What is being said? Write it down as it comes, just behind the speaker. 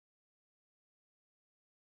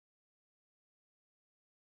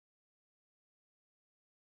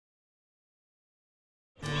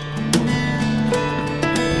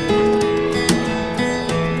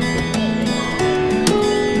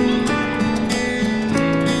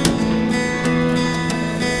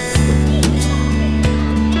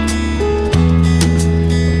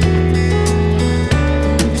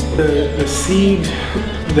a seed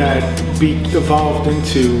that evolved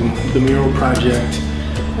into the mural project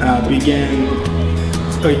began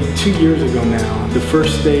 2 years ago now. The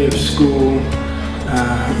first day of school,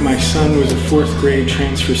 my son was a 4th grade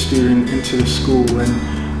transfer student into the school,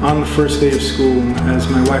 and on the first day of school, as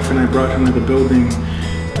my wife and I brought him to the building,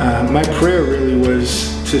 my prayer really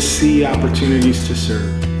was to see opportunities to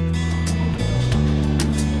serve.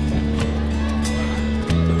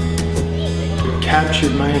 What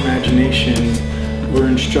captured my imagination were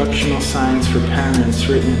instructional signs for parents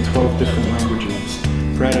written in 12 different languages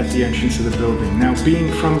right at the entrance of the building. Now,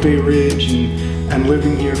 being from Bay Ridge and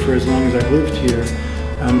living here for as long as I've lived here,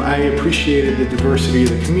 I appreciated the diversity of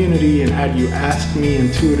the community, and had you asked me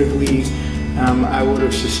intuitively, I would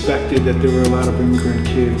have suspected that there were a lot of immigrant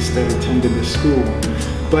kids that attended the school.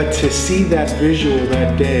 But to see that visual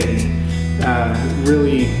that day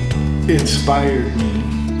really inspired me.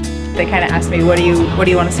 They kind of asked me, what do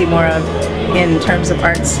you want to see more of in terms of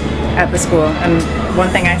arts at the school? And one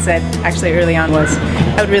thing I said actually early on was,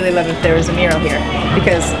 I would really love if there was a mural here,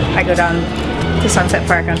 because I go down to Sunset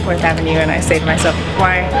Park on 4th Avenue and I say to myself,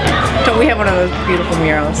 why don't we have one of those beautiful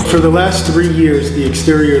murals? For the last 3 years, the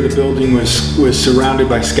exterior of the building was surrounded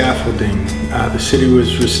by scaffolding. The city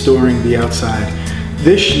was restoring the outside.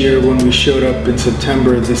 This year, when we showed up in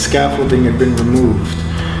September, the scaffolding had been removed.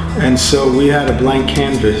 And so we had a blank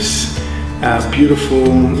canvas, beautiful,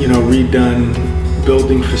 redone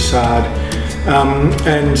building facade.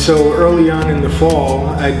 And so early on in the fall,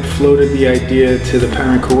 I floated the idea to the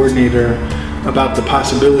parent coordinator about the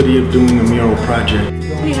possibility of doing a mural project.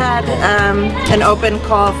 We had an open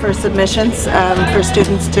call for submissions for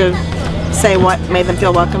students to say what made them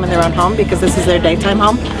feel welcome in their own home, because this is their daytime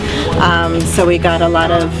home. So we got a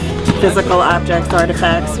lot of physical objects,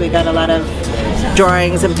 artifacts. We got a lot of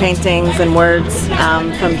drawings and paintings and words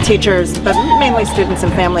from teachers, but mainly students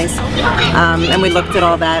and families. And we looked at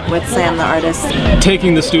all that with Sam, the artist.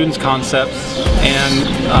 Taking the students' concepts,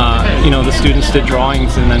 and the students did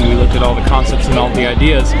drawings, and then we looked at all the concepts and all the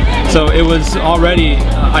ideas. So it was already,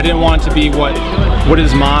 I didn't want it to be what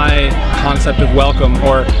is my concept of welcome,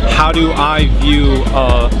 or how do I view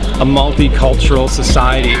a multicultural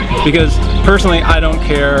society, because personally I don't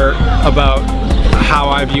care about how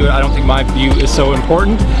I view it. I don't think my view is so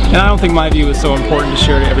important, and I don't think my view is so important to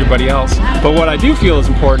share to everybody else. But what I do feel is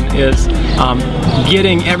important is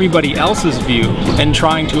getting everybody else's view and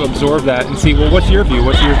trying to absorb that and see, well, what's your view,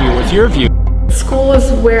 what's your view, what's your view? School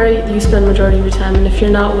is where you spend the majority of your time, and if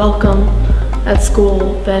you're not welcome at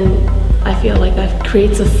school, then I feel like that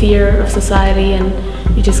creates a fear of society, and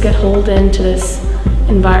you just get hauled into this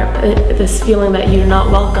environment, this feeling that you're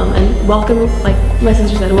not welcome. And welcoming, like my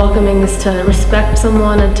sister said, welcoming is to respect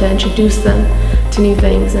someone and to introduce them to new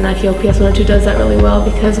things. And I feel PS 102 does that really well,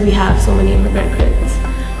 because we have so many immigrant kids.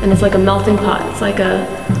 And it's like a melting pot. It's like a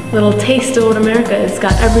little taste of what America is. It's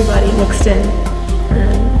got everybody mixed in.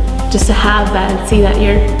 And just to have that and see that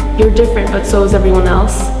you're different, but so is everyone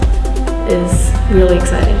else, is really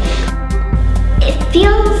exciting. It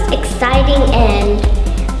feels exciting, and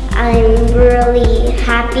I'm really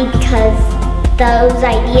happy because those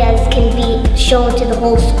ideas can be shown to the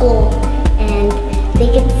whole school, and they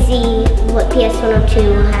can see what PS 102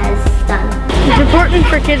 has done. It's important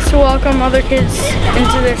for kids to welcome other kids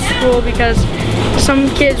into their school, because some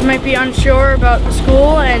kids might be unsure about the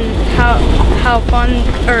school and how fun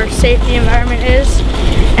or safe the environment is,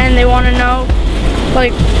 and they want to know,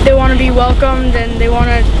 like, they want to be welcomed, and they want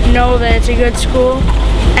to know that it's a good school,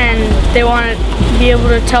 and they want to be able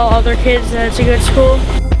to tell other kids that it's a good school.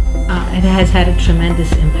 It has had a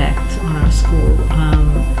tremendous impact on our school.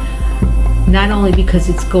 Not only because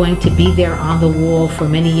it's going to be there on the wall for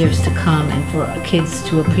many years to come and for kids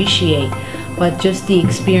to appreciate, but just the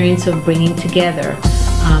experience of bringing together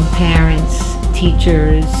parents,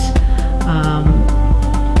 teachers,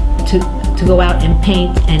 to go out and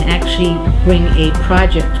paint and actually bring a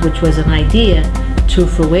project, which was an idea, to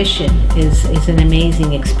fruition is an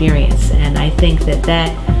amazing experience. And I think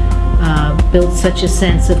that builds such a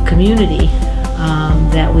sense of community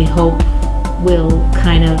that we hope will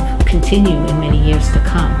kind of continue in many years to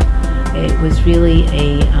come. It was really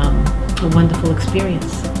a wonderful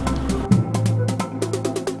experience.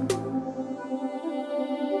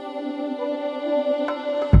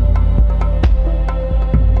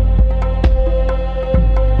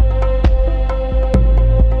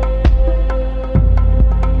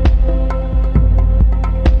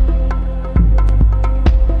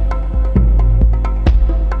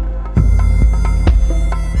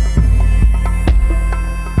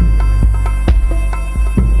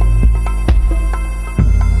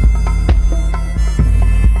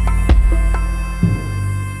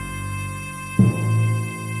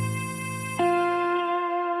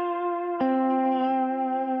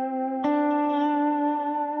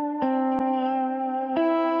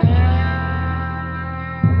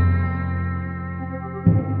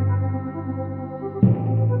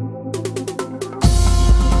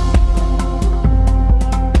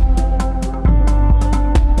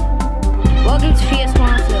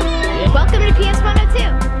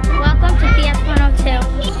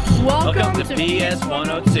 BS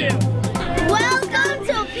 102.